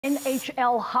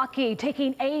NHL hockey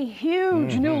taking a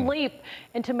huge new leap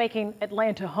into making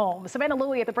Atlanta home. Savannah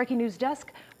Louie at the Breaking News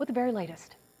Desk with the very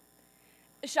latest.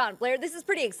 Sean, Blair, this is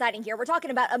pretty exciting here. We're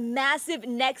talking about a massive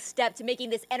next step to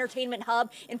making this entertainment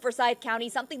hub in Forsyth County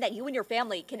something that you and your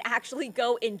family can actually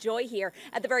go enjoy here.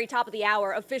 At the very top of the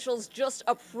hour, officials just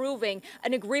approving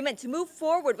an agreement to move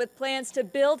forward with plans to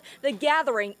build the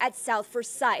Gathering at South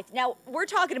Forsyth. Now, we're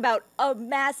talking about a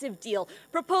massive deal.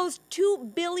 Proposed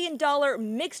 $2 billion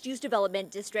mixed-use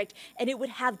development district, and it would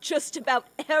have just about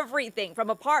everything from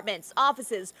apartments,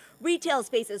 offices, retail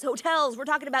spaces, hotels. We're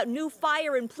talking about new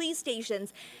fire and police stations,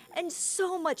 and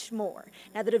so much more.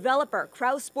 Now, the developer,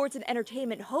 Kraus Sports and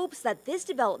Entertainment, hopes that this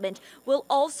development will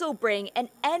also bring an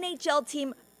NHL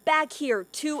team back here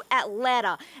to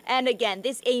Atlanta. And again,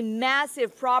 this a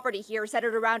massive property here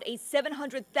centered around a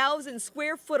 700,000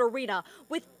 square foot arena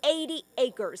with 80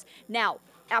 acres. Now,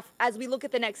 as we look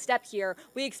at the next step here,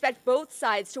 we expect both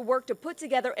sides to work to put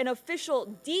together an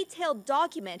official detailed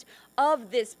document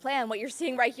of this plan. What you're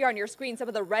seeing right here on your screen, some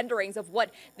of the renderings of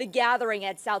what the Gathering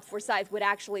at South Forsyth would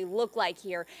actually look like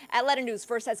here. Atlanta News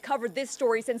First has covered this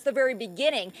story since the very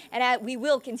beginning, and we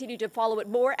will continue to follow it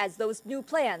more as those new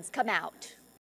plans come out.